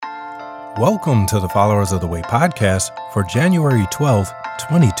Welcome to the Followers of the Way podcast for January 12th,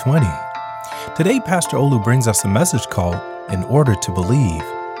 2020. Today, Pastor Olu brings us a message called, In Order to Believe,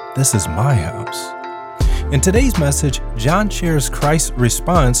 This is My House. In today's message, John shares Christ's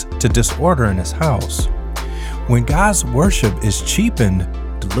response to disorder in his house. When God's worship is cheapened,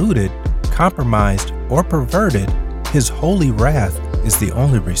 diluted, compromised, or perverted, his holy wrath is the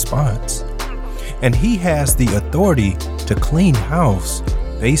only response. And he has the authority to clean house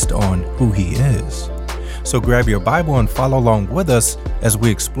based on who he is. So grab your Bible and follow along with us as we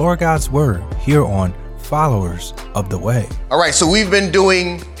explore God's Word here on Followers of the Way. All right, so we've been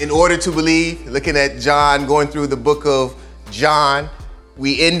doing In Order to Believe, looking at John, going through the book of John.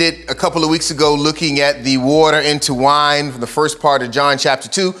 We ended a couple of weeks ago looking at the water into wine from the first part of John chapter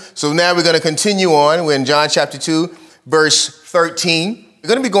 2. So now we're going to continue on. We're in John chapter 2, verse 13. We're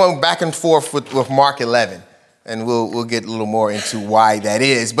going to be going back and forth with Mark 11. And we'll get a little more into why that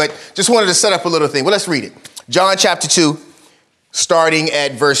is. But just wanted to set up a little thing. Well, let's read it. John chapter 2, starting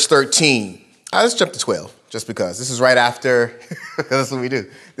at verse 13. Let's jump to 12, just because. This is right after, that's what we do.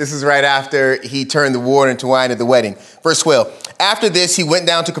 This is right after he turned the water into wine at the wedding. Verse 12. After this, he went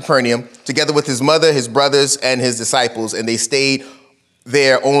down to Capernaum, together with his mother, his brothers, and his disciples, and they stayed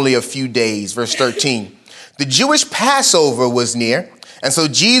there only a few days. Verse 13. The Jewish Passover was near, and so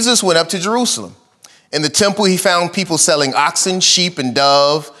Jesus went up to Jerusalem. In the temple, he found people selling oxen, sheep, and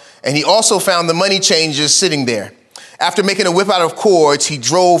dove, and he also found the money changers sitting there. After making a whip out of cords, he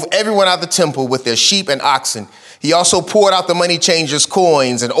drove everyone out of the temple with their sheep and oxen. He also poured out the money changers'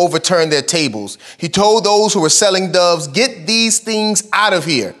 coins and overturned their tables. He told those who were selling doves, "Get these things out of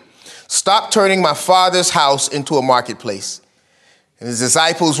here. Stop turning my Father's house into a marketplace." And his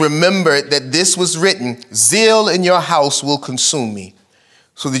disciples remembered that this was written, "Zeal in your house will consume me."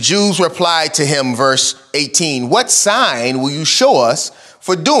 So the Jews replied to him, verse 18, "What sign will you show us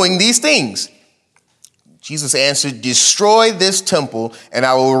for doing these things?" Jesus answered, "Destroy this temple, and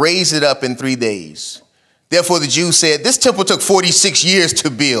I will raise it up in 3 days." Therefore the Jews said, "This temple took 46 years to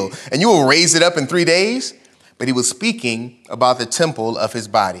build, and you will raise it up in 3 days?" But he was speaking about the temple of his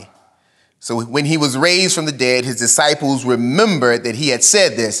body. So when he was raised from the dead, his disciples remembered that he had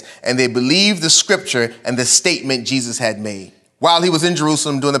said this, and they believed the scripture and the statement Jesus had made. While he was in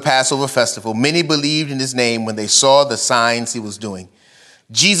Jerusalem during the Passover festival, many believed in his name when they saw the signs he was doing.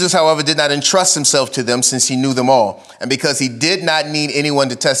 Jesus, however, did not entrust himself to them since he knew them all, and because he did not need anyone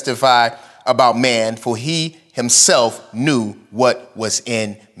to testify about man, for he himself knew what was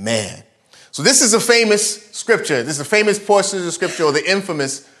in man. So this is a famous scripture. This is a famous portion of the scripture, or the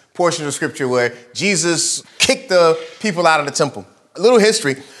infamous portion of the scripture, where Jesus kicked the people out of the temple. A little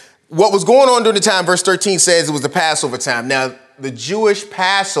history. What was going on during the time, verse 13 says it was the Passover time. Now, the Jewish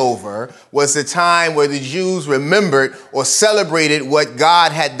Passover was the time where the Jews remembered or celebrated what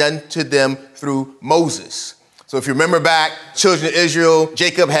God had done to them through Moses. So if you remember back, children of Israel,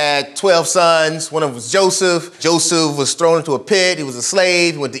 Jacob had 12 sons. One of them was Joseph. Joseph was thrown into a pit. He was a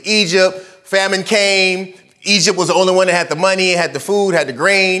slave. He went to Egypt. Famine came. Egypt was the only one that had the money, had the food, had the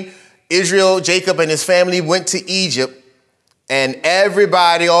grain. Israel, Jacob and his family went to Egypt, and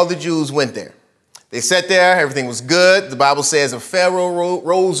everybody, all the Jews went there. They sat there, everything was good. The Bible says a Pharaoh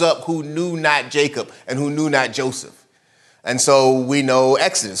rose up who knew not Jacob and who knew not Joseph. And so we know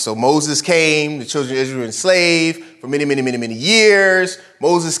Exodus. So Moses came, the children of Israel were enslaved for many, many, many, many years.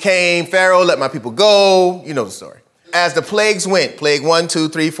 Moses came, Pharaoh, let my people go. You know the story. As the plagues went, plague 1, 2,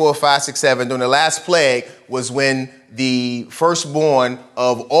 3, 4, 5, 6, 7, during the last plague was when the firstborn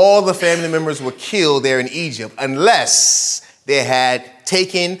of all the family members were killed there in Egypt, unless they had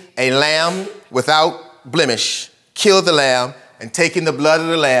taken a lamb without blemish, killed the lamb, and taken the blood of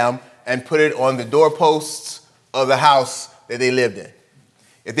the lamb and put it on the doorposts of the house that they lived in.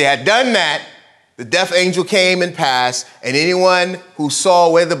 If they had done that, the death angel came and passed, and anyone who saw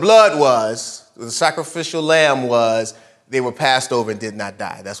where the blood was, where the sacrificial lamb was, they were passed over and did not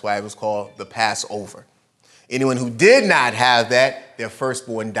die. That's why it was called the Passover. Anyone who did not have that, their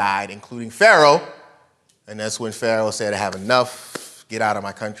firstborn died, including Pharaoh. And that's when Pharaoh said, "I have enough, get out of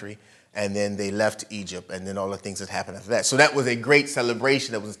my country." And then they left Egypt, and then all the things that happened after that. So that was a great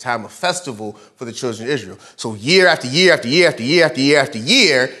celebration. That was a time of festival for the children of Israel. So year after year after year after year after year after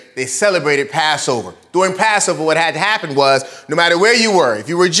year, they celebrated Passover. During Passover, what had to happen was, no matter where you were, if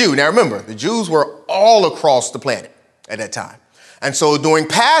you were a Jew, now remember, the Jews were all across the planet at that time. And so during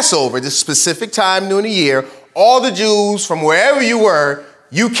Passover, this specific time during the year, all the Jews from wherever you were,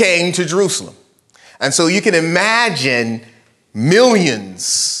 you came to Jerusalem. And so you can imagine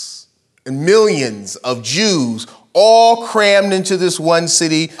millions and millions of Jews all crammed into this one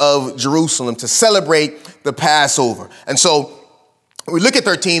city of Jerusalem to celebrate the Passover. And so We look at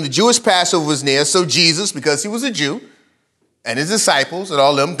 13, the Jewish Passover was near, so Jesus, because he was a Jew, and his disciples and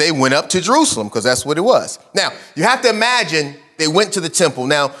all of them, they went up to Jerusalem because that's what it was. Now, you have to imagine they went to the temple.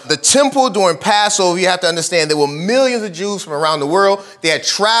 Now, the temple during Passover, you have to understand there were millions of Jews from around the world. They had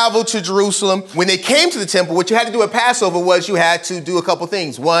traveled to Jerusalem. When they came to the temple, what you had to do at Passover was you had to do a couple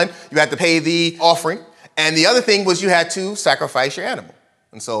things. One, you had to pay the offering. And the other thing was you had to sacrifice your animal.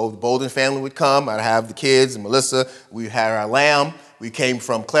 And so the Bolden family would come. I'd have the kids and Melissa. We had our lamb. We came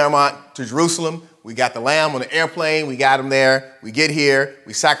from Claremont to Jerusalem. We got the lamb on the airplane. We got him there. We get here.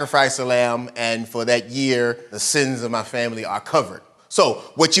 We sacrifice the lamb. And for that year, the sins of my family are covered. So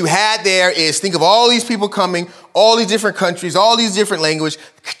what you had there is, think of all these people coming, all these different countries, all these different languages,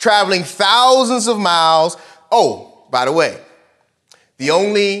 traveling thousands of miles. Oh, by the way, the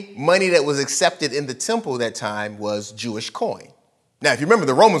only money that was accepted in the temple that time was Jewish coin. Now, if you remember,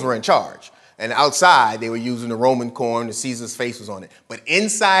 the Romans were in charge. And outside, they were using the Roman coin. The Caesar's face was on it. But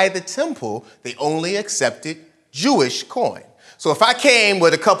inside the temple, they only accepted Jewish coin. So if I came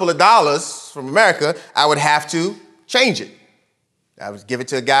with a couple of dollars from America, I would have to change it. I would give it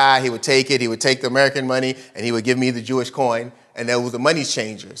to a guy. He would take it. He would take the American money, and he would give me the Jewish coin. And there was the money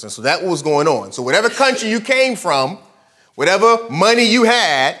changers. And so that was going on. So whatever country you came from, whatever money you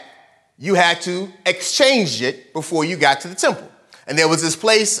had to exchange it before you got to the temple. And there was this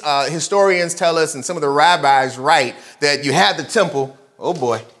place, historians tell us, and some of the rabbis write, that you had the temple. Oh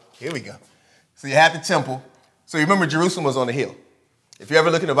boy, here we go. So you had the temple. So you remember Jerusalem was on the hill. If you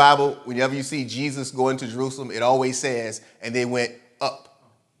ever look in the Bible, whenever you see Jesus going to Jerusalem, it always says, and they went up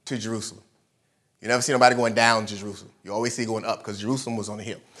to Jerusalem. You never see nobody going down to Jerusalem. You always see going up because Jerusalem was on the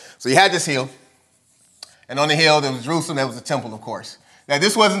hill. So you had this hill. And on the hill, there was Jerusalem. There was the temple, of course. Now,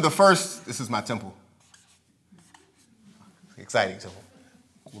 this wasn't the first. This is my temple. Exciting temple.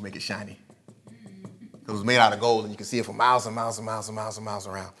 We'll make it shiny. It was made out of gold, and you can see it for miles and miles and miles and miles and miles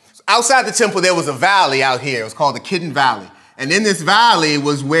around. So outside the temple, there was a valley out here. It was called the Kidron Valley. And in this valley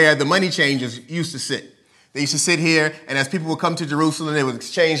was where the money changers used to sit. They used to sit here, and as people would come to Jerusalem, they would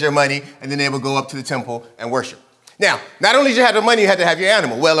exchange their money, and then they would go up to the temple and worship. Now, not only did you have the money, you had to have your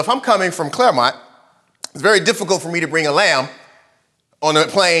animal. Well, if I'm coming from Claremont, it's very difficult for me to bring a lamb on a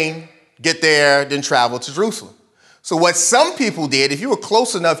plane, get there, then travel to Jerusalem. So what some people did, if you were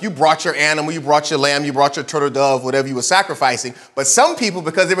close enough, you brought your animal, you brought your lamb, you brought your turtle dove, whatever you were sacrificing. But some people,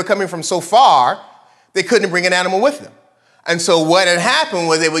 because they were coming from so far, they couldn't bring an animal with them. And so what had happened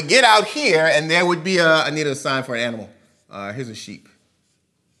was they would get out here, and there would be I need a sign for an animal. Here's a sheep.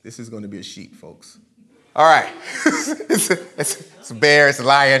 This is going to be a sheep, folks. All right. It's a bear, it's a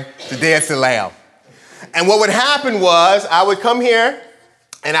lion, today it's a lamb. And what would happen was I would come here,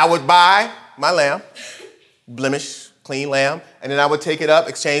 and I would buy my lamb, blemish, clean lamb, and then I would take it up,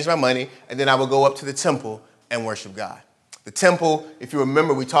 exchange my money, and then I would go up to the temple and worship God. The temple, if you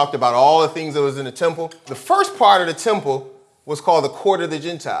remember, we talked about all the things that was in the temple. The first part of the temple was called the Court of the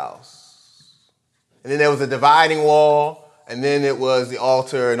Gentiles. And then there was a dividing wall, and then it was the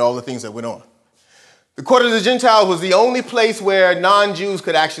altar and all the things that went on. The Court of the Gentiles was the only place where non-Jews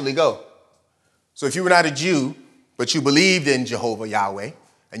could actually go. So if you were not a Jew, but you believed in Jehovah, Yahweh,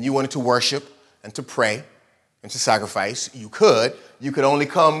 and you wanted to worship and to pray, and to sacrifice, you could only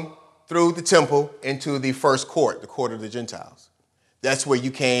come through the temple into the first court, the Court of the Gentiles. That's where you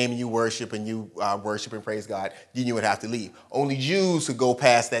came, you worship, and you worship and praise God. Then you would have to leave. Only Jews could go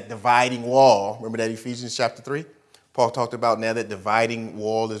past that dividing wall. Remember that Ephesians chapter 3? Paul talked about now that dividing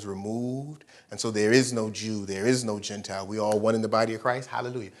wall is removed. And so there is no Jew, there is no Gentile. We all one in the body of Christ.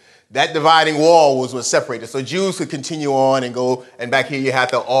 Hallelujah. That dividing wall was what separated. So Jews could continue on and go, and back here you had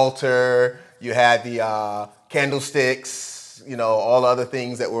the altar, you had the candlesticks, all the other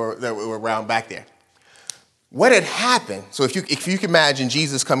things that were around back there. What had happened, so if you can imagine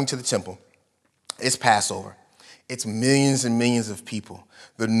Jesus coming to the temple, it's Passover. It's millions and millions of people.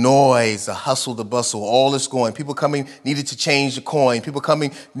 The noise, the hustle, the bustle, all is going. People coming, needed to change the coin. People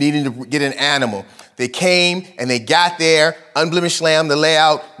coming, needing to get an animal. They came and they got there, unblemished lamb, the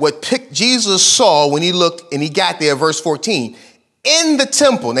layout. What Jesus saw when he looked and he got there, verse 14, in the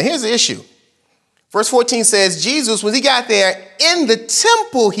temple. Now here's the issue. Verse 14 says, Jesus, when he got there, in the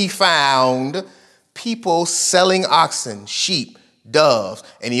temple he found people selling oxen, sheep, doves.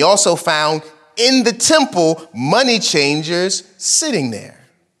 And he also found in the temple money changers sitting there.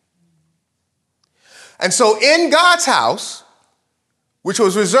 And so in God's house, which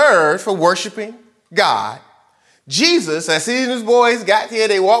was reserved for worshiping God, Jesus, as he and his boys got here,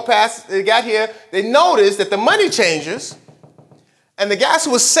 they walked past, they got here, they noticed that the money changers and the guys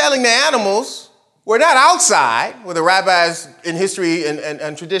who were selling the animals were not outside, where the rabbis in history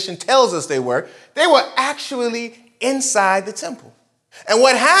and tradition tells us they were actually inside the temple. And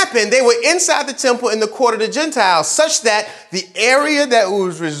what happened, they were inside the temple in the court of the Gentiles, such that the area that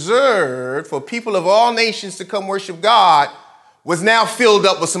was reserved for people of all nations to come worship God was now filled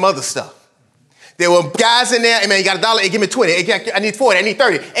up with some other stuff. There were guys in there, hey man, you got $1? Hey, give me 20. Hey, I need 40, I need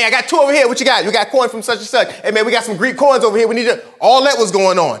 30. Hey, I got 2 over here, what you got? You got coin from such and such. Hey man, we got some Greek coins over here, we need to, all that was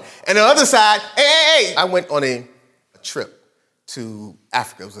going on. And the other side, hey. I went on a trip to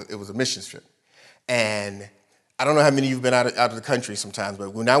Africa, it was a missions trip. And I don't know how many of you have been out of the country sometimes,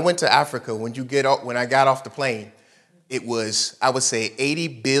 but when I went to Africa, when I got off the plane, it was, I would say, 80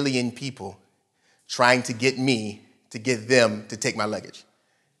 billion people trying to get me to get them to take my luggage.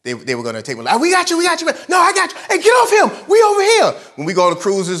 They were going to take my luggage. We got you, man. No, I got you. Hey, get off him. We over here. When we go on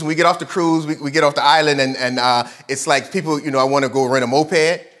cruises, when we get off the cruise, we get off the island, and it's like people, I want to go rent a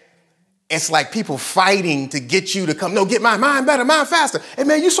moped. It's like people fighting to get you to come. No, get mine better, mine faster. Hey,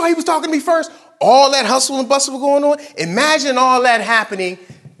 man, you saw he was talking to me first? All that hustle and bustle going on. Imagine all that happening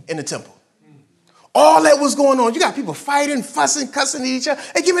in the temple. All that was going on. You got people fighting, fussing, cussing at each other.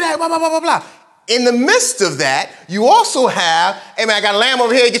 Hey, give me that, blah, blah, blah, blah, blah. In the midst of that, you also have, hey, man, I got a lamb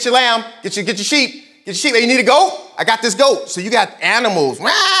over here. Get your lamb. Get your sheep. Get your sheep. Hey, you need a goat? I got this goat. So you got animals,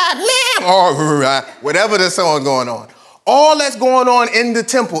 lamb, or whatever the song going on. All that's going on in the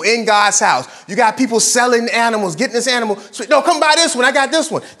temple, in God's house. You got people selling animals, getting this animal. So, no, come buy this one. I got this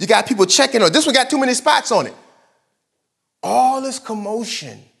one. You got people checking on this one got too many spots on it. All this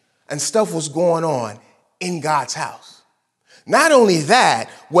commotion and stuff was going on in God's house. Not only that,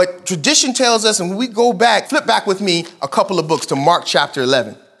 what tradition tells us, and when we go back, flip back with me a couple of books to Mark chapter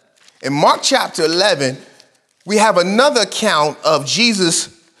 11. In Mark chapter 11, we have another account of Jesus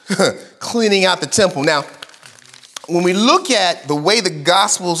cleaning out the temple. Now, when we look at the way the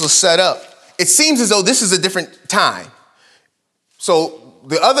Gospels are set up, it seems as though this is a different time. So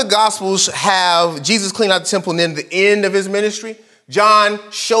the other Gospels have Jesus clean out the temple near the end of his ministry. John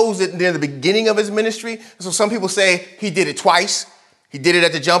shows it near the beginning of his ministry. So some people say he did it twice. He did it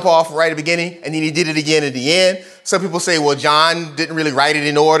at the jump off right at the beginning, and then he did it again at the end. Some people say, well, John didn't really write it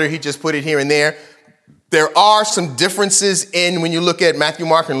in order. He just put it here and there. There are some differences in when you look at Matthew,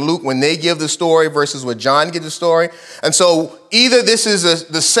 Mark, and Luke when they give the story versus what John gives the story. And so either this is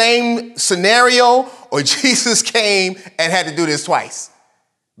the same scenario or Jesus came and had to do this twice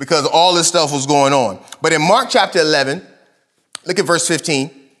because all this stuff was going on. But in Mark chapter 11, look at verse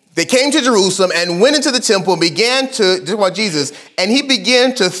 15. They came to Jerusalem and went into the temple and began to, this is about Jesus, and he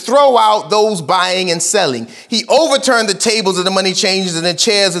began to throw out those buying and selling. He overturned the tables of the money changers and the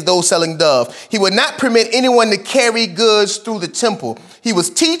chairs of those selling doves. He would not permit anyone to carry goods through the temple. He was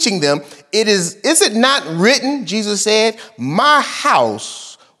teaching them, is it not written, Jesus said, my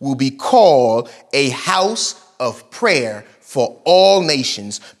house will be called a house of prayer for all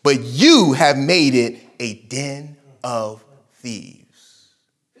nations, but you have made it a den of thieves.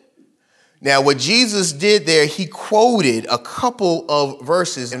 Now, what Jesus did there, he quoted a couple of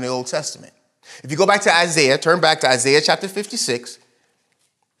verses in the Old Testament. If you go back to Isaiah, turn back to Isaiah chapter 56.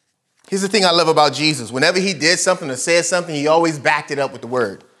 Here's the thing I love about Jesus. Whenever he did something or said something, he always backed it up with the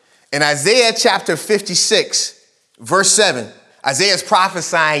word. In Isaiah chapter 56, verse 7, Isaiah is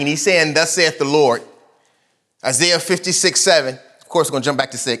prophesying and he's saying, thus saith the Lord. Isaiah 56, 7. Of course, we're going to jump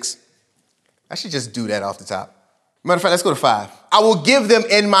back to 6. I should just do that off the top. Matter of fact, let's go to 5. I will give them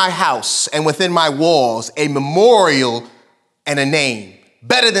in my house and within my walls a memorial and a name,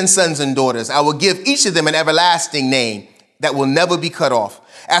 better than sons and daughters. I will give each of them an everlasting name that will never be cut off.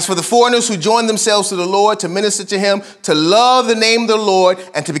 As for the foreigners who join themselves to the Lord to minister to him, to love the name of the Lord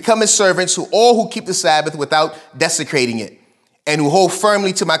and to become his servants, all who keep the Sabbath without desecrating it and who hold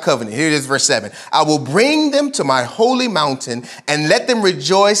firmly to my covenant. Here it is, verse 7. I will bring them to my holy mountain and let them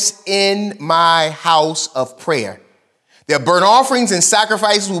rejoice in my house of prayer. Their burnt offerings and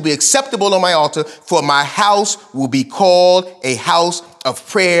sacrifices will be acceptable on my altar, for my house will be called a house of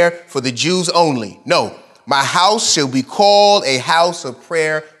prayer for the Jews only. No, my house shall be called a house of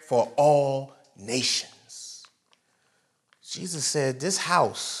prayer for all nations. Jesus said, this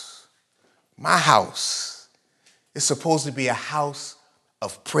house, my house, is supposed to be a house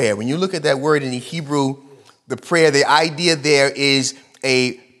of prayer. When you look at that word in the Hebrew, the prayer, the idea there is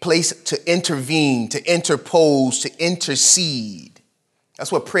a place to intervene, to interpose, to intercede.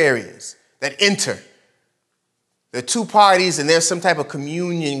 That's what prayer is, that enter. There are two parties and there's some type of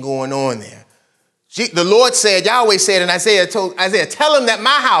communion going on there. The Lord said, Yahweh said, and Isaiah told Isaiah, tell him that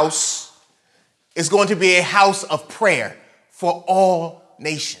my house is going to be a house of prayer for all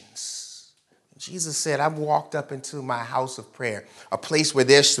nations. Jesus said, I've walked up into my house of prayer, a place where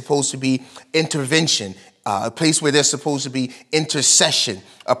there's supposed to be intervention, a place where there's supposed to be intercession,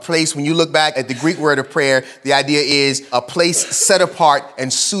 a place, when you look back at the Greek word of prayer, the idea is a place set apart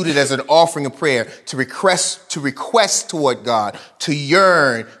and suited as an offering of prayer to request toward God, to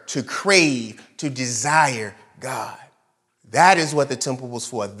yearn, to crave, to desire God. That is what the temple was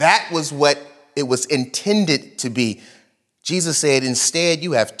for. That was what it was intended to be. Jesus said, instead,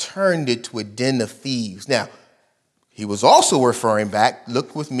 you have turned it to a den of thieves. Now, he was also referring back,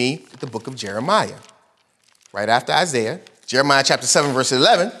 look with me at the book of Jeremiah. Right after Isaiah, Jeremiah chapter 7, verse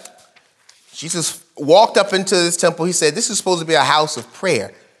 11, Jesus walked up into this temple. He said, this is supposed to be a house of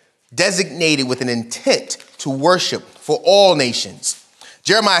prayer, designated with an intent to worship for all nations.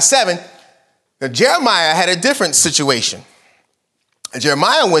 Jeremiah 7, now Jeremiah had a different situation. And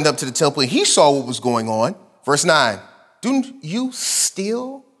Jeremiah went up to the temple and he saw what was going on. Verse 9, do you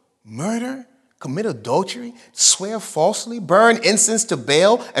steal, murder, commit adultery, swear falsely, burn incense to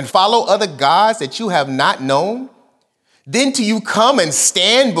Baal, and follow other gods that you have not known? Then do you come and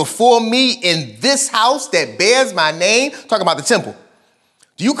stand before me in this house that bears my name? Talking about the temple.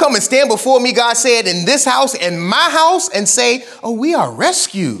 Do you come and stand before me, God said, in this house, in my house, and say, oh, we are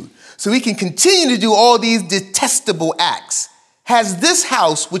rescued, so we can continue to do all these detestable acts? Has this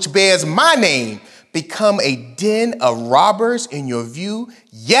house, which bears my name, become a den of robbers in your view?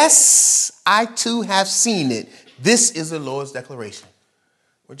 Yes, I too have seen it. This is the Lord's declaration.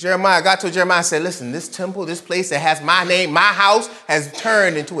 When Jeremiah got to Jeremiah and said, listen, this temple, this place that has my name, my house, has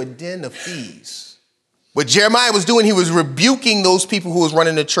turned into a den of thieves. What Jeremiah was doing, he was rebuking those people who was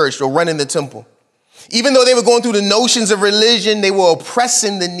running the church or running the temple. Even though they were going through the notions of religion, they were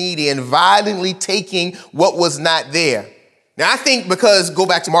oppressing the needy and violently taking what was not there. Now, I think go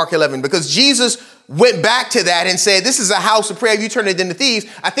back to Mark 11, because Jesus went back to that and said, this is a house of prayer, you turn it into thieves.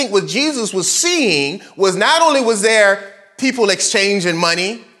 I think what Jesus was seeing was not only was there people exchanging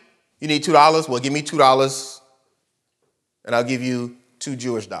money. You need $2? Well, give me $2 and I'll give you $2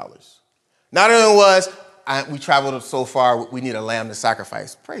 Jewish dollars. Not only was, we traveled so far, we need a lamb to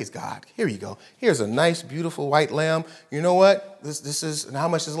sacrifice. Praise God. Here you go. Here's a nice, beautiful white lamb. You know what? This is, and how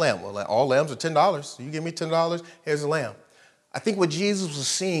much is lamb? Well, all lambs are $10. So you give me $10, here's a lamb. I think what Jesus was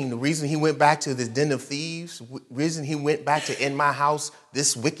seeing, the reason he went back to this den of thieves, the reason he went back to in my house,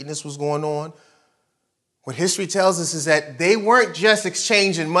 this wickedness was going on. What history tells us is that they weren't just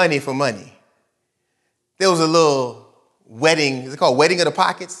exchanging money for money. There was a little wedding, is it called wedding of the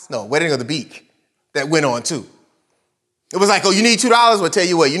pockets? No, wedding of the beak that went on too. It was like, oh, you need $2? Well, I'll tell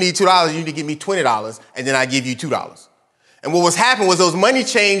you what, you need $2, you need to give me $20, and then I give you $2. And what was happening was those money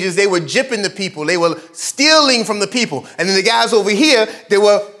changes, they were gypping the people. They were stealing from the people. And then the guys over here, they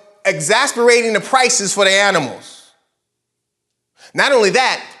were exasperating the prices for the animals. Not only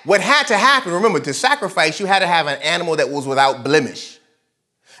that, what had to happen, remember, to sacrifice, you had to have an animal that was without blemish.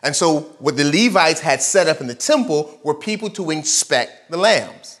 And so what the Levites had set up in the temple were people to inspect the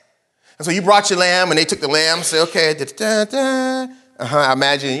lambs. And so you brought your lamb, and they took the lamb and said, okay, I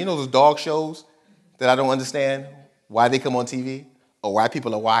imagine, those dog shows that I don't understand why they come on TV, or why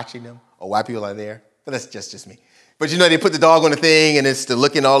people are watching them, or why people are there. But that's just me. But they put the dog on the thing and it's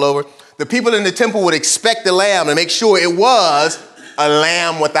looking all over. The people in the temple would expect the lamb and make sure it was a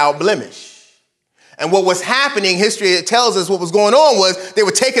lamb without blemish. And what was happening, history tells us what was going on was they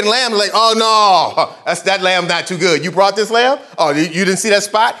were taking lamb like, oh no, that lamb's not too good. You brought this lamb? Oh, you didn't see that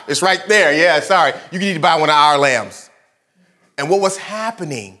spot? It's right there. Yeah, sorry. You need to buy one of our lambs. And what was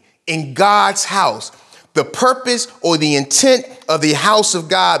happening in God's house, the purpose or the intent of the house of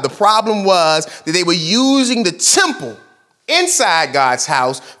God, the problem was that they were using the temple inside God's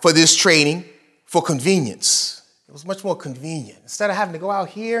house for this training for convenience. It was much more convenient. Instead of having to go out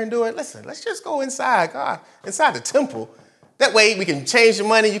here and do it, listen, let's just go inside God, inside the temple. That way we can change the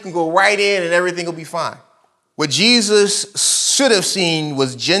money, you can go right in and everything will be fine. What Jesus should have seen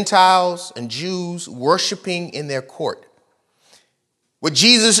was Gentiles and Jews worshiping in their court. What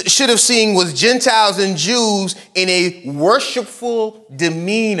Jesus should have seen was Gentiles and Jews in a worshipful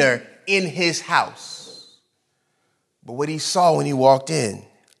demeanor in his house. But what he saw when he walked in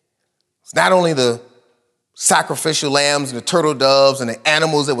was not only the sacrificial lambs and the turtle doves and the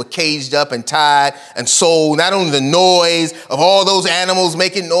animals that were caged up and tied and sold, not only the noise of all those animals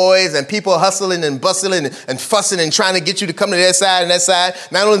making noise and people hustling and bustling and fussing and trying to get you to come to their side and that side,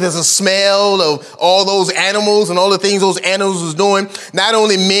 not only there's a smell of all those animals and all the things those animals was doing, not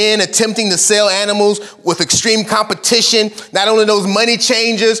only men attempting to sell animals with extreme competition, not only those money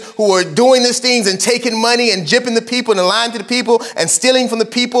changers who are doing these things and taking money and gypping the people and lying to the people and stealing from the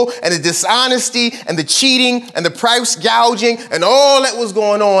people, and the dishonesty and the cheating and the price gouging and all that was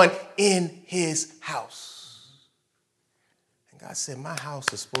going on in his house. And God said, my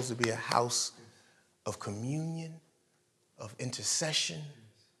house is supposed to be a house of communion, of intercession,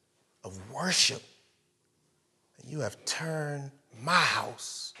 of worship. And you have turned my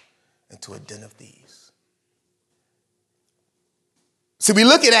house into a den of thieves. See, we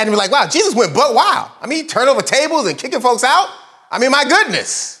look at that and we're like, wow, Jesus went buck wild. I mean, he turned over tables and kicking folks out. I mean, my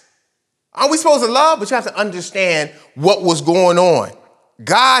goodness. Aren't we supposed to love? But you have to understand what was going on.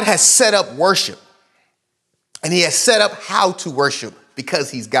 God has set up worship. And he has set up how to worship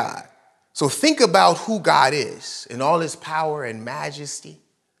because he's God. So think about who God is in all his power and majesty.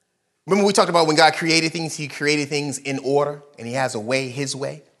 Remember we talked about when God created things, he created things in order and he has a way, his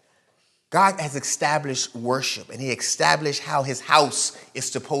way. God has established worship and he established how his house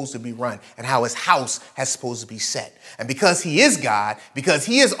is supposed to be run and how his house has supposed to be set. And because he is God, because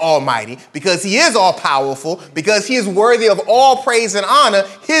he is almighty, because he is all powerful, because he is worthy of all praise and honor,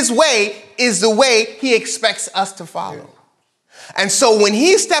 his way is the way he expects us to follow. And so when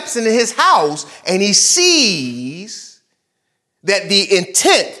he steps into his house and he sees that the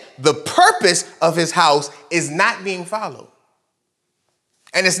intent, the purpose of his house is not being followed.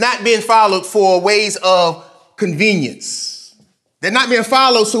 And it's not being followed for ways of convenience. They're not being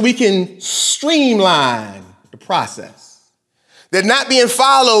followed so we can streamline the process. They're not being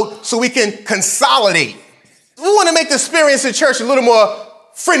followed so we can consolidate. We want to make the experience in church a little more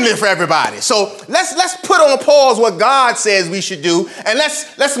friendly for everybody. So let's put on pause what God says we should do, and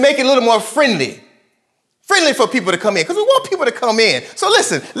let's make it a little more friendly. Friendly for people to come in, because we want people to come in. So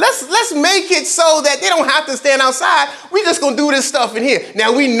listen, let's make it so that they don't have to stand outside. We're just going to do this stuff in here.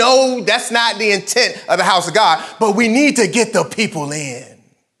 Now, we know that's not the intent of the house of God, but we need to get the people in.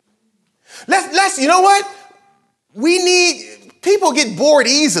 Let's you know what? People get bored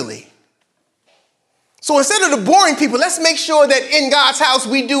easily. So instead of the boring people, let's make sure that in God's house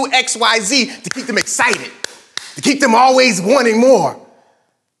we do X, Y, Z to keep them excited, to keep them always wanting more.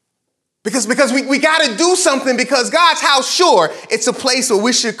 Because we got to do something, because God's house, sure, it's a place where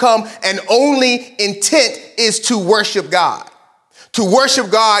we should come and only intent is to worship God. To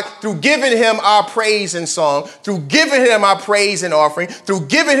worship God through giving him our praise and song, through giving him our praise and offering, through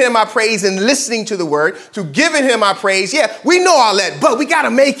giving him our praise and listening to the word, through giving him our praise. Yeah, we know all that, but we got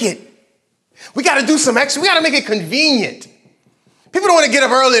to make it. We got to do some extra. We got to make it convenient. People don't want to get up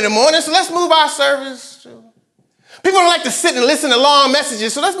early in the morning, so let's move our service to. People don't like to sit and listen to long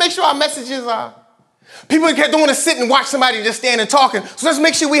messages, so let's make sure our messages are. People don't want to sit and watch somebody just stand and talking, so let's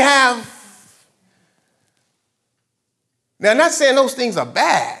make sure we have. Now, I'm not saying those things are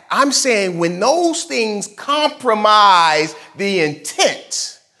bad. I'm saying when those things compromise the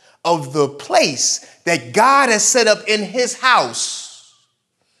intent of the place that God has set up in his house,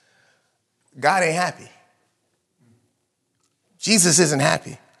 God ain't happy. Jesus isn't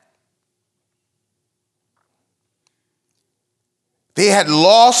happy. They had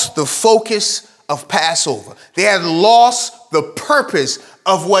lost the focus of Passover. They had lost the purpose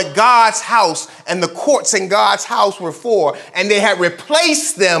of what God's house and the courts in God's house were for. And they had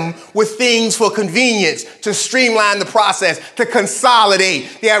replaced them with things for convenience, to streamline the process, to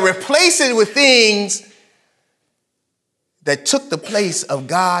consolidate. They had replaced it with things that took the place of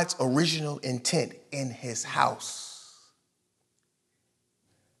God's original intent in his house.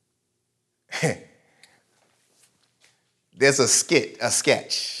 There's a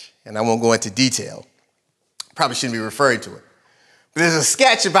sketch, and I won't go into detail. Probably shouldn't be referring to it. But there's a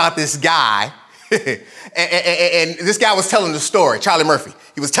sketch about this guy, and this guy was telling the story, Charlie Murphy.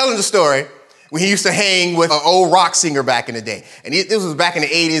 He was telling the story when he used to hang with an old rock singer back in the day. And this was back in the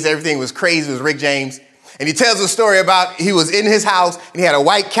 80s. Everything was crazy. It was Rick James. And he tells a story about he was in his house and he had a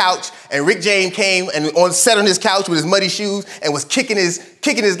white couch, and Rick James came and sat on his couch with his muddy shoes and was kicking his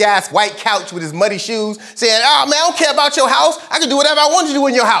guy's white couch with his muddy shoes, saying, "Oh man, I don't care about your house. I can do whatever I want you to do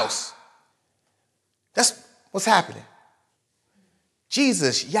in your house." That's what's happening.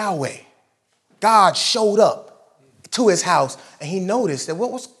 Jesus, Yahweh, God showed up to his house, and he noticed that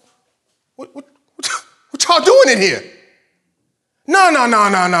what y'all doing in here? No.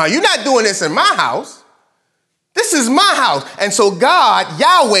 You're not doing this in my house. This is my house. And so God,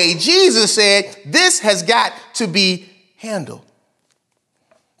 Yahweh, Jesus said, this has got to be handled.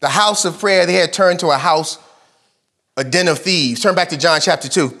 The house of prayer, they had turned to a den of thieves. Turn back to John chapter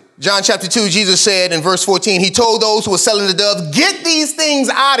 2. John chapter 2, Jesus said in verse 14, he told those who were selling the doves, "Get these things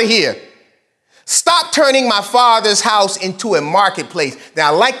out of here. Stop turning my Father's house into a marketplace."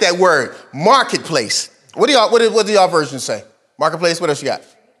 Now, I like that word, marketplace. What do y'all versions say? Marketplace, what else you got?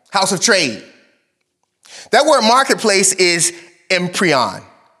 House of trade. That word marketplace is emprion.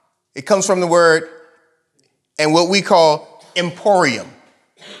 It comes from the word and what we call emporium.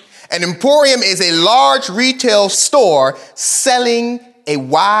 An emporium is a large retail store selling a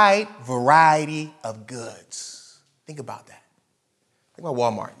wide variety of goods. Think about that. Think about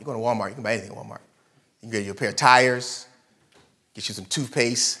Walmart. You go to Walmart, you can buy anything at Walmart. You can get you a pair of tires, get you some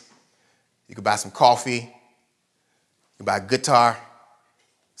toothpaste, you can buy some coffee, you can buy a guitar.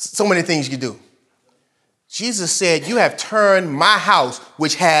 So many things you can do. Jesus said, you have turned my house,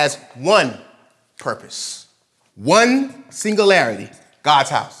 which has one purpose, one singularity, God's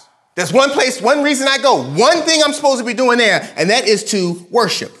house. There's one place, one reason I go, one thing I'm supposed to be doing there, and that is to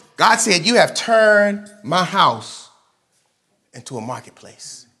worship. God said, you have turned my house into a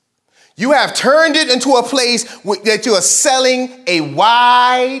marketplace. You have turned it into a place that you are selling a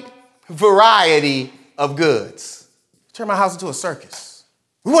wide variety of goods. Turn my house into a circus.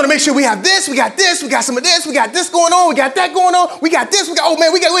 We want to make sure we have this, we got some of this, we got this going on, we got that going on, we got this, we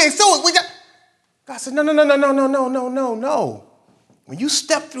got. God said, no. When you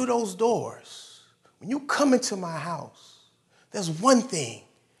step through those doors, when you come into my house, there's one thing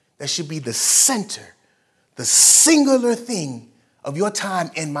that should be the center, the singular thing of your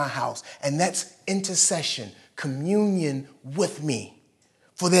time in my house, and that's intercession, communion with me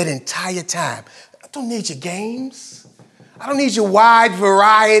for that entire time. I don't need your games. I don't need your wide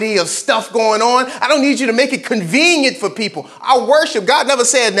variety of stuff going on. I don't need you to make it convenient for people. I worship. God never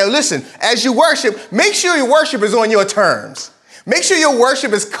said, now listen, as you worship, make sure your worship is on your terms. Make sure your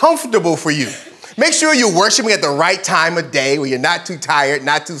worship is comfortable for you. Make sure you're worshiping at the right time of day where you're not too tired,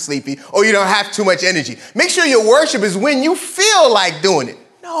 not too sleepy, or you don't have too much energy. Make sure your worship is when you feel like doing it.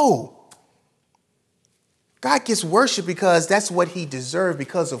 No. God gets worship because that's what he deserves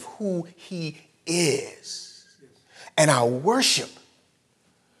because of who he is. And our worship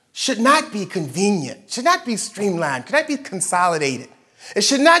should not be convenient, should not be streamlined, should not be consolidated. It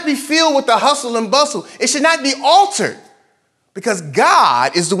should not be filled with the hustle and bustle. It should not be altered because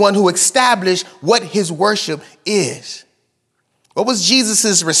God is the one who established what his worship is. What was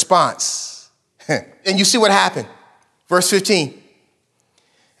Jesus' response? And you see what happened. Verse 15.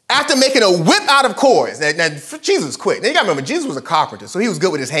 After making a whip out of cords. Now Jesus was quick. Now you got to remember, Jesus was a carpenter, so he was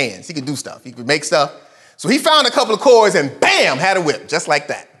good with his hands. He could do stuff. He could make stuff. So he found a couple of cords and bam, had a whip, just like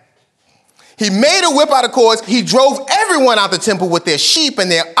that. He made a whip out of cords. He drove everyone out the temple with their sheep and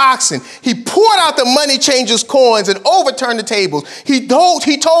their oxen. He poured out the money changers' coins and overturned the tables. He told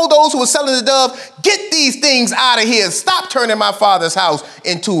those who were selling the dove, get these things out of here. Stop turning my father's house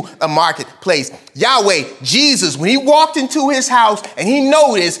into a marketplace. Yahweh, Jesus, when he walked into his house and he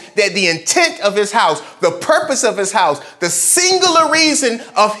noticed that the intent of his house, the purpose of his house, the singular reason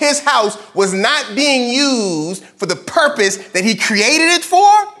of his house was not being used for the purpose that he created it for,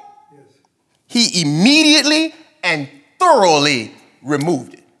 he immediately and thoroughly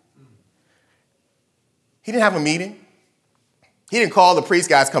removed it. He didn't have a meeting. He didn't call the priest,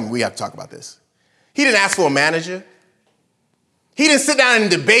 guys, come, we have to talk about this. He didn't ask for a manager. He didn't sit down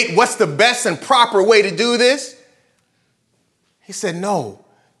and debate what's the best and proper way to do this. He said, no,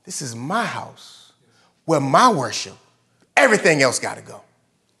 this is my house where my worship, everything else got to go.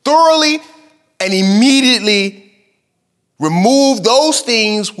 Thoroughly and immediately remove those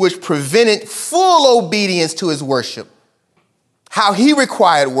things which prevented full obedience to his worship, how he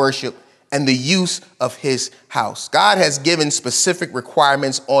required worship, and the use of his house. God has given specific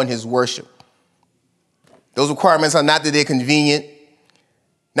requirements on his worship. Those requirements are not that they're convenient,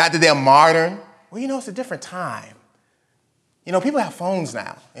 not that they're modern. Well, it's a different time. People have phones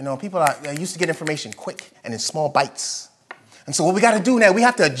now. People are used to get information quick and in small bites. And so what we got to do now, we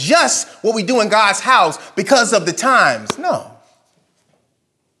have to adjust what we do in God's house because of the times. No.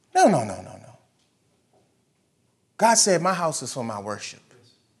 God said, my house is for my worship.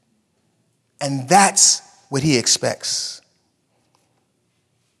 And that's what he expects.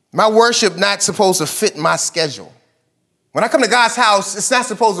 My worship not supposed to fit my schedule. When I come to God's house, it's not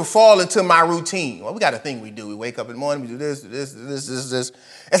supposed to fall into my routine. Well, we got a thing we do. We wake up in the morning, we do this.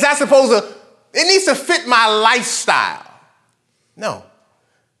 It's not supposed to, it needs to fit my lifestyle. No,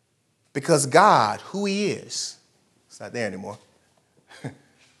 because God, who he is, it's not there anymore,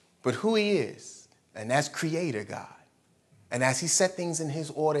 but who he is, and that's creator God, and as he set things in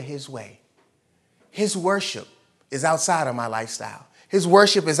his order, his way, his worship is outside of my lifestyle. His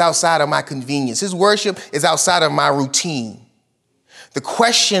worship is outside of my convenience. His worship is outside of my routine. The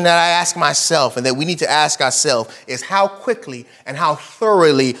question that I ask myself and that we need to ask ourselves is how quickly and how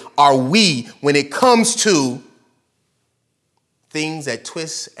thoroughly are we when it comes to things that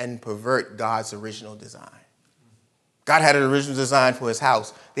twist and pervert God's original design. God had an original design for his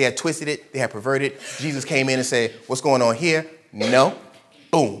house. They had twisted it. They had perverted it. Jesus came in and said, what's going on here? No.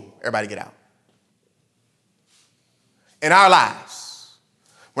 Boom. Everybody get out. In our lives,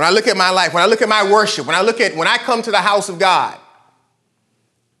 when I look at my life, when I look at my worship, when I come to the house of God,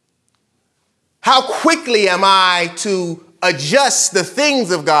 How quickly am I to adjust the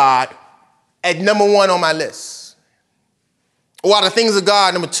things of God at number 1 on my list? Or are the things of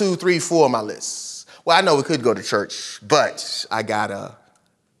God number 2, 3, 4 on my list? Well, I know we could go to church, but I gotta,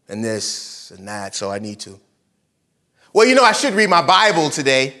 and this and that, so I need to. Well, I should read my Bible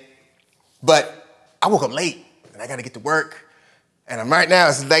today, but I woke up late and I gotta get to work. And right now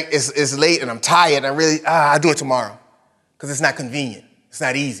it's late and I'm tired and I'll do it tomorrow because it's not convenient. It's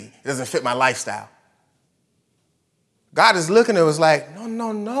not easy. It doesn't fit my lifestyle. God is looking at us like,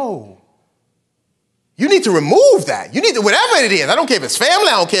 no. You need to remove that. You need to, whatever it is. I don't care if it's family.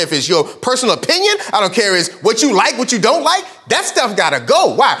 I don't care if it's your personal opinion. I don't care if it's what you like, what you don't like. That stuff got to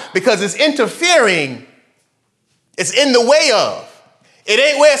go. Why? Because it's interfering. It's in the way of. It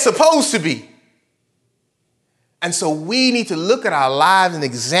ain't where it's supposed to be. And so we need to look at our lives and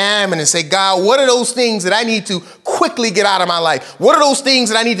examine and say, God, what are those things that I need to quickly get out of my life? What are those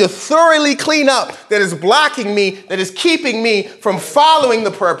things that I need to thoroughly clean up that is blocking me, that is keeping me from following the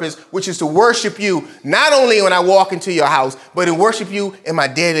purpose, which is to worship you, not only when I walk into your house, but to worship you in my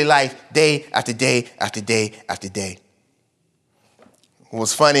daily life, day after day after day after day. It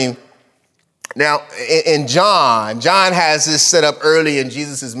was funny. Now, in John has this set up early in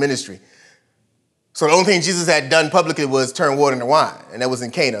Jesus' ministry. So the only thing Jesus had done publicly was turn water into wine, and that was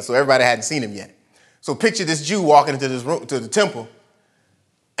in Cana, so everybody hadn't seen him yet. So picture this Jew walking into this room, to the temple,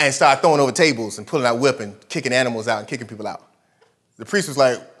 and start throwing over tables and pulling out whip and kicking animals out and kicking people out. The priest was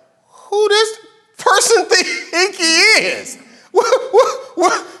like, who this person think he is? Whoa.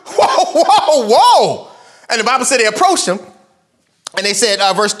 And the Bible said they approached him, and they said,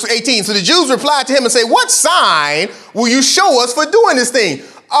 verse 18, so the Jews replied to him and said, what sign will you show us for doing this thing?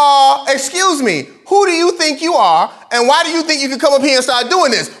 Excuse me, who do you think you are? And why do you think you can come up here and start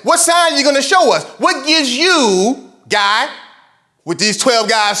doing this? What sign are you going to show us? What gives you, guy, with these 12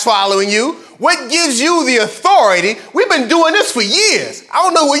 guys following you, what gives you the authority? We've been doing this for years. I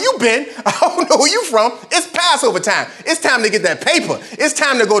don't know where you've been. I don't know where you're from. It's Passover time. It's time to get that paper. It's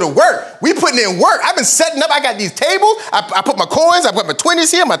time to go to work. We putting in work. I've been setting up. I got these tables. I put my coins. I put my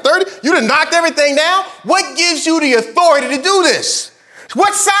 20s here, my 30. You done knocked everything down. What gives you the authority to do this?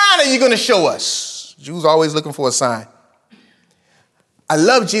 What sign are you going to show us? Jews always looking for a sign. I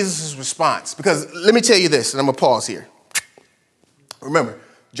love Jesus' response because let me tell you this, and I'm going to pause here. Remember,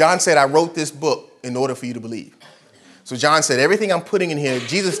 John said, I wrote this book in order for you to believe. So John said, everything I'm putting in here,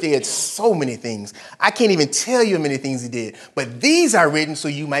 Jesus did so many things. I can't even tell you how many things he did, but these are written so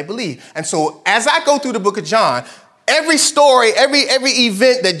you might believe. And so as I go through the book of John, every story, every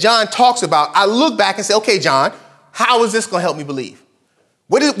event that John talks about, I look back and say, okay, John, how is this going to help me believe?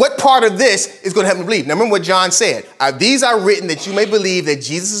 What part of this is going to help me believe? Now, remember what John said. These are written that you may believe that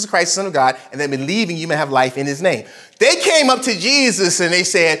Jesus is Christ, the Son of God, and that believing you may have life in his name. They came up to Jesus and they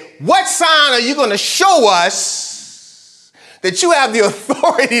said, what sign are you going to show us that you have the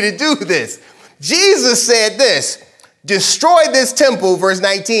authority to do this? Jesus said this, destroy this temple, verse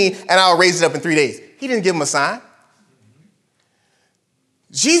 19, and I'll raise it up in 3 days. He didn't give him a sign.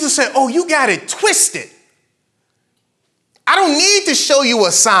 Jesus said, oh, you got it twisted. I don't need to show you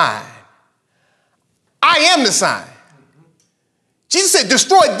a sign. I am the sign. Jesus said,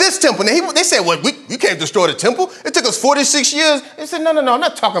 destroy this temple. Now, they said, well, you can't destroy the temple. It took us 46 years. They said, no, I'm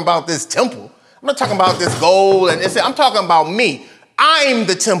not talking about this temple. I'm not talking about this gold. And they said, I'm talking about me. I'm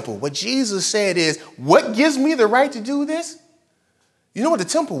the temple. What Jesus said is, what gives me the right to do this? You know what the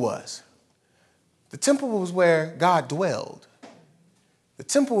temple was? The temple was where God dwelled. The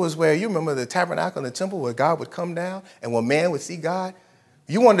temple was where, you remember the tabernacle in the temple where God would come down and when man would see God?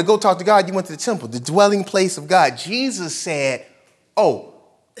 You wanted to go talk to God, you went to the temple, the dwelling place of God. Jesus said, oh,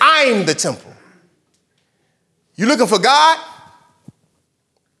 I'm the temple. You looking for God?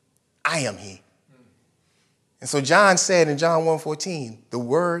 I am he. And so John said in John 1:14, the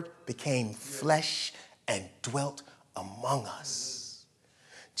word became flesh and dwelt among us.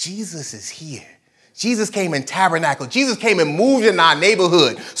 Jesus is here. Jesus came in tabernacle. Jesus came and moved in our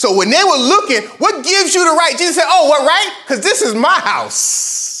neighborhood. So when they were looking, what gives you the right? Jesus said, oh, what right? Because this is my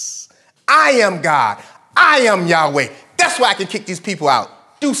house. I am God. I am Yahweh. That's why I can kick these people out.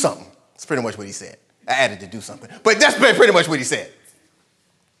 Do something. That's pretty much what he said. I added to do something. But that's pretty much what he said.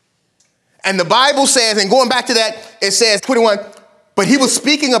 And the Bible says, and going back to that, it says, 21, but he was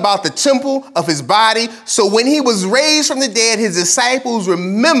speaking about the temple of his body. So when he was raised from the dead, his disciples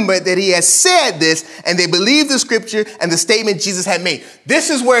remembered that he had said this, and they believed the scripture and the statement Jesus had made. This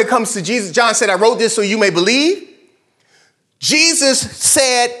is where it comes to Jesus. John said, I wrote this so you may believe. Jesus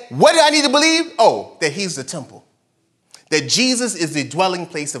said, what do I need to believe? Oh, that he's the temple. that Jesus is the dwelling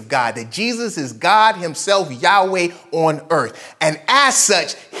place of God, that Jesus is God himself, Yahweh on earth. And as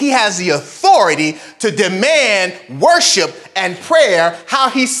such, he has the authority to demand worship and prayer how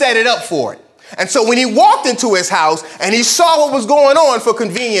he set it up for it. And so when he walked into his house and he saw what was going on for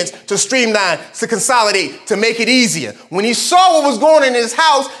convenience, to streamline, to consolidate, to make it easier, when he saw what was going on in his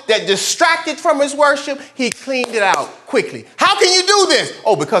house that distracted from his worship, he cleaned it out quickly. How can you do this?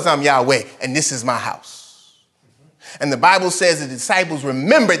 Oh, because I'm Yahweh and this is my house. And the Bible says the disciples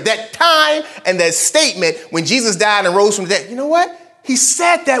remembered that time and that statement when Jesus died and rose from the dead. You know what? He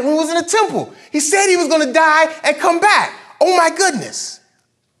said that when he was in the temple. He said he was going to die and come back. Oh, my goodness.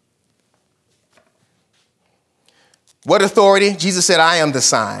 What authority? Jesus said, I am the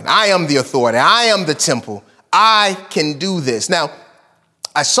sign. I am the authority. I am the temple. I can do this. Now,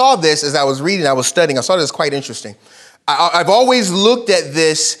 I saw this as I was reading, I was studying. I saw this quite interesting. I've always looked at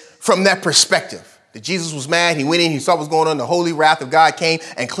this from that perspective. That Jesus was mad, he went in, he saw what was going on, the holy wrath of God came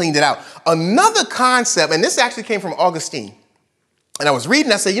and cleaned it out. Another concept, and this actually came from Augustine, and I was reading,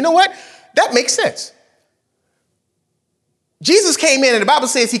 I said, you know what? That makes sense. Jesus came in, and the Bible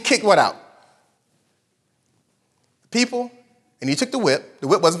says he kicked what out? People, and he took the whip. The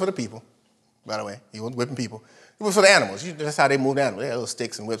whip wasn't for the people, by the way. He wasn't whipping people. It was for the animals. That's how they moved animals. They had little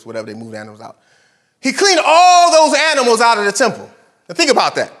sticks and whips, whatever, they moved animals out. He cleaned all those animals out of the temple. Now think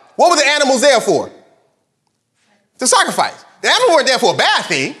about that. What were the animals there for? To sacrifice. The animals weren't there for a bad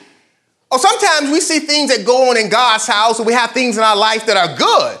thing. Or sometimes we see things that go on in God's house, or we have things in our life that are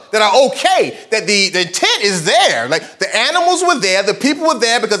good, that are okay, that the intent is there. Like the animals were there, the people were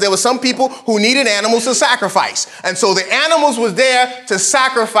there because there were some people who needed animals to sacrifice. And so the animals was there to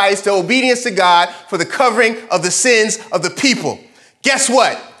sacrifice to obedience to God for the covering of the sins of the people. Guess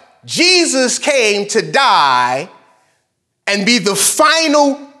what? Jesus came to die and be the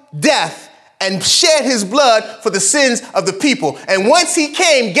final death and shed his blood for the sins of the people. And once he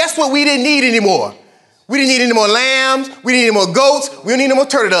came, guess what we didn't need anymore? We didn't need any more lambs. We didn't need any more goats. We didn't need any more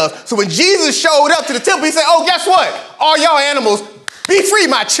turtle doves. So when Jesus showed up to the temple, he said, oh, guess what? All y'all animals, be free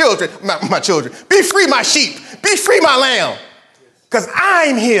my children. My children. Be free my sheep. Be free my lamb. Because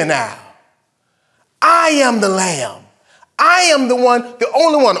I'm here now. I am the lamb. I am the one, the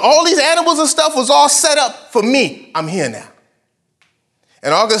only one. All these animals and stuff was all set up for me. I'm here now.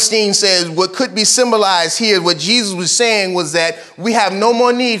 And Augustine says what could be symbolized here, what Jesus was saying was that we have no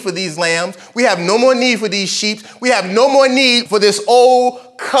more need for these lambs. We have no more need for these sheep. We have no more need for this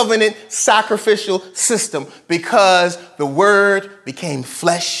old covenant sacrificial system because the word became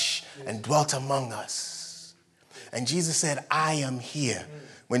flesh and dwelt among us. And Jesus said, I am here.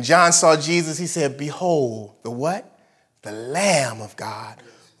 When John saw Jesus, he said, behold, the what? The Lamb of God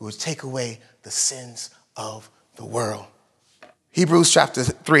who would take away the sins of the world. Hebrews chapter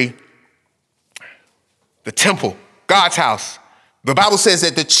 3, the temple, God's house. The Bible says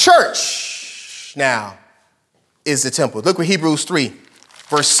that the church now is the temple. Look at Hebrews 3,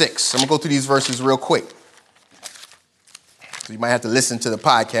 verse 6. I'm going to go through these verses real quick. So you might have to listen to the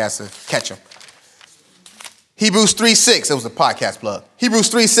podcast to catch them. Hebrews 3:6. That was a podcast plug.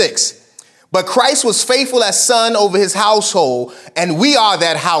 Hebrews 3:6. But Christ was faithful as son over his household, and we are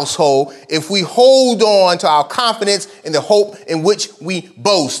that household if we hold on to our confidence in the hope in which we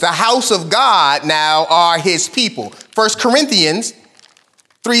boast. The house of God now are his people. 1 Corinthians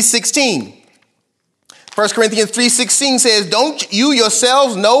 3:16. 1 Corinthians 3:16 says, don't you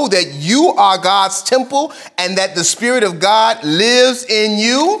yourselves know that you are God's temple and that the Spirit of God lives in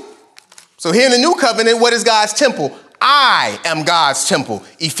you? So here in the new covenant, what is God's temple? I am God's temple.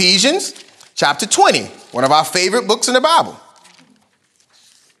 Ephesians chapter 20, one of our favorite books in the Bible.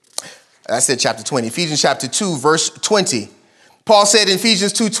 I said chapter 20. Ephesians chapter 2, verse 20. Paul said in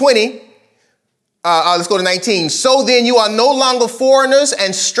Ephesians 2:20, let's go to 19. So then you are no longer foreigners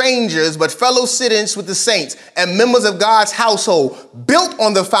and strangers, but fellow citizens with the saints and members of God's household, built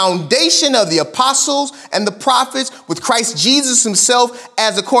on the foundation of the apostles and the prophets, with Christ Jesus himself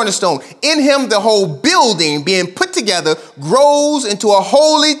as the cornerstone. In him, the whole building being put together grows into a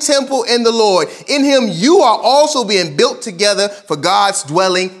holy temple in the Lord. In him, you are also being built together for God's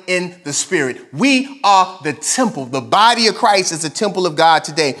dwelling in the Spirit. We are the temple. The body of Christ is the temple of God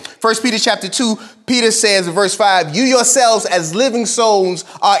today. 1 Peter chapter 2, Peter says in verse 5, you yourselves as living souls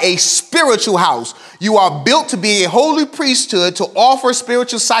are a spiritual house. You are built to be a holy priesthood to offer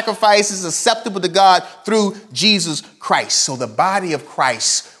spiritual sacrifices acceptable to God through Jesus Christ. So the body of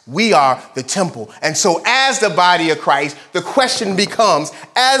Christ, we are the temple. And so as the body of Christ, the question becomes,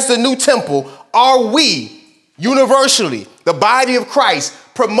 as the new temple, are we universally, the body of Christ,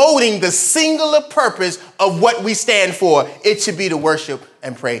 promoting the singular purpose of what we stand for? It should be to worship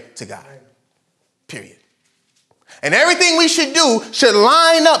and pray to God. Period. And everything we should do should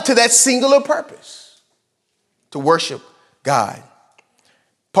line up to that singular purpose, to worship God.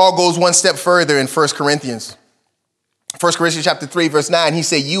 Paul goes one step further in 1 Corinthians. 1 Corinthians chapter 3, verse 9, he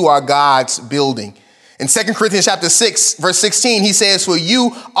said, you are God's building. In 2 Corinthians chapter 6, verse 16, he says, for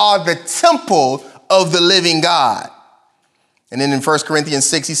you are the temple of the living God. And then in 1 Corinthians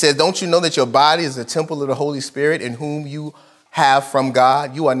 6, he says, don't you know that your body is the temple of the Holy Spirit in whom you have from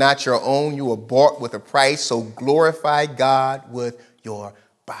God? You are not your own. You were bought with a price. So glorify God with your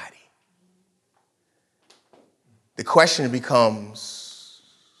body. The question becomes,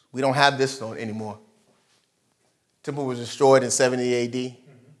 we don't have this anymore. Temple was destroyed in 70 AD.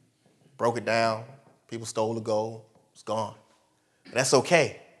 Broke it down. People stole the gold. It's gone. But that's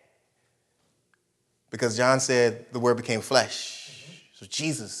okay. Because John said the word became flesh. So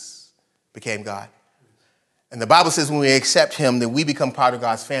Jesus became God. And the Bible says when we accept him, that we become part of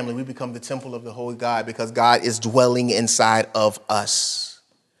God's family. We become the temple of the Holy God because God is dwelling inside of us.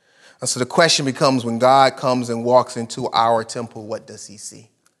 And so the question becomes, when God comes and walks into our temple, what does he see?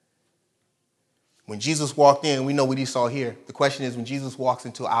 When Jesus walked in, we know what he saw here. The question is, when Jesus walks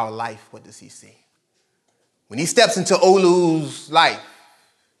into our life, what does he see? When he steps into Olu's life,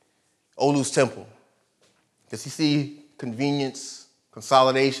 Olu's temple, does he see convenience,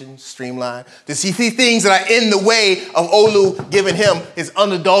 consolidation, streamline? Does he see things that are in the way of Olu giving him his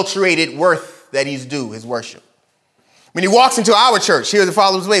unadulterated worth that he's due, his worship? When he walks into our church, here at the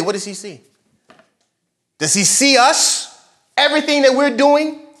Followers Way, what does he see? Does he see us, everything that we're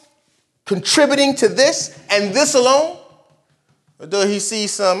doing, contributing to this and this alone? Or does he see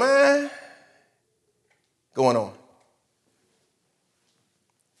some going on?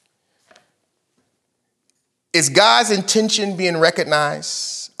 Is God's intention being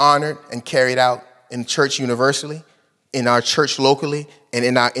recognized, honored, and carried out in church universally, in our church locally, and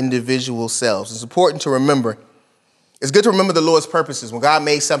in our individual selves? It's important to remember. It's good to remember the Lord's purposes. When God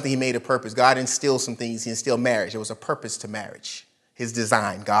made something, he made a purpose. God instilled some things. He instilled marriage. There was a purpose to marriage. His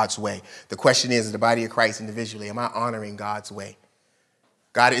design, God's way. The question is, in the body of Christ individually, am I honoring God's way?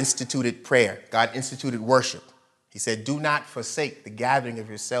 God instituted prayer. God instituted worship. He said, do not forsake the gathering of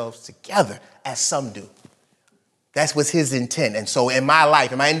yourselves together as some do. That was his intent. And so in my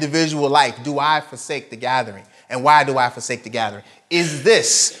life, in my individual life, do I forsake the gathering? And why do I forsake the gathering? Is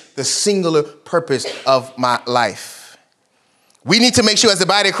this the singular purpose of my life? We need to make sure as the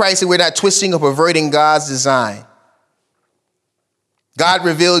body of Christ that we're not twisting or perverting God's design.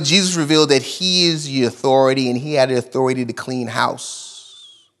 Jesus revealed that he is the authority, and he had the authority to clean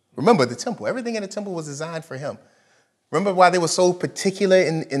house. Remember the temple. Everything in the temple was designed for him. Remember why they were so particular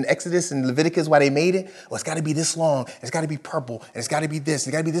in Exodus and Leviticus, why they made it? Well, it's got to be this long. It's got to be purple. And it's got to be this.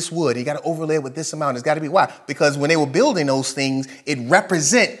 It's got to be this wood. You got to overlay it with this amount. It's got to be why? Because when they were building those things, it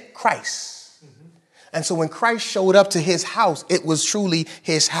represent Christ. Mm-hmm. And so when Christ showed up to his house, it was truly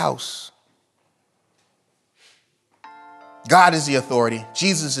his house. God is the authority.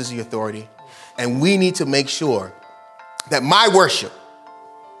 Jesus is the authority. And we need to make sure that my worship,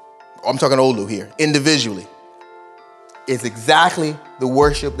 I'm talking Olu here, individually, is exactly the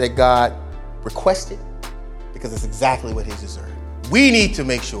worship that God requested, because it's exactly what he deserved. We need to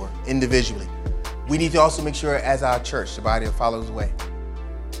make sure individually. We need to also make sure as our church, the body that follows the way.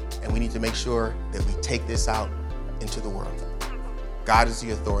 And we need to make sure that we take this out into the world. God is the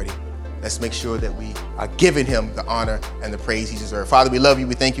authority. Let's make sure that we are giving him the honor and the praise he deserves. Father, we love you.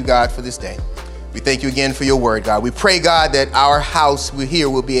 We thank you, God, for this day. We thank you again for your word, God. We pray, God, that our house here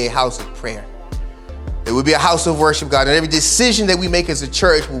will be a house of prayer. It will be a house of worship, God. And every decision that we make as a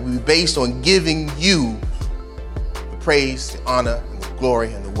church will be based on giving you the praise, the honor, and the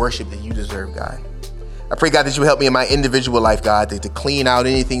glory, and the worship that you deserve, God. I pray, God, that you help me in my individual life, God, to clean out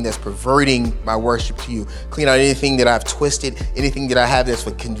anything that's perverting my worship to you. Clean out anything that I've twisted, anything that I have that's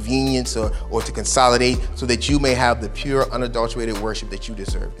for convenience or to consolidate, so that you may have the pure, unadulterated worship that you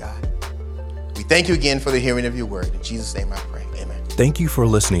deserve, God. We thank you again for the hearing of your word. In Jesus' name I pray. Amen. Thank you for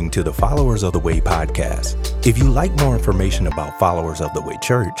listening to the Followers of the Way podcast. If you like more information about Followers of the Way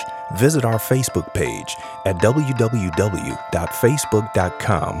Church, visit our Facebook page at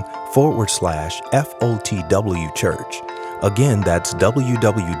www.facebook.com/FOTW Church. Again, that's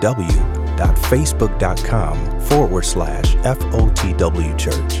www.facebook.com/FOTW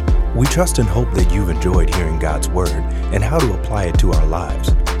Church. We trust and hope that you've enjoyed hearing God's word and how to apply it to our lives.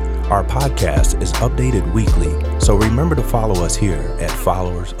 Our podcast is updated weekly, so remember to follow us here at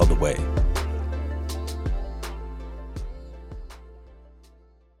Followers of the Way.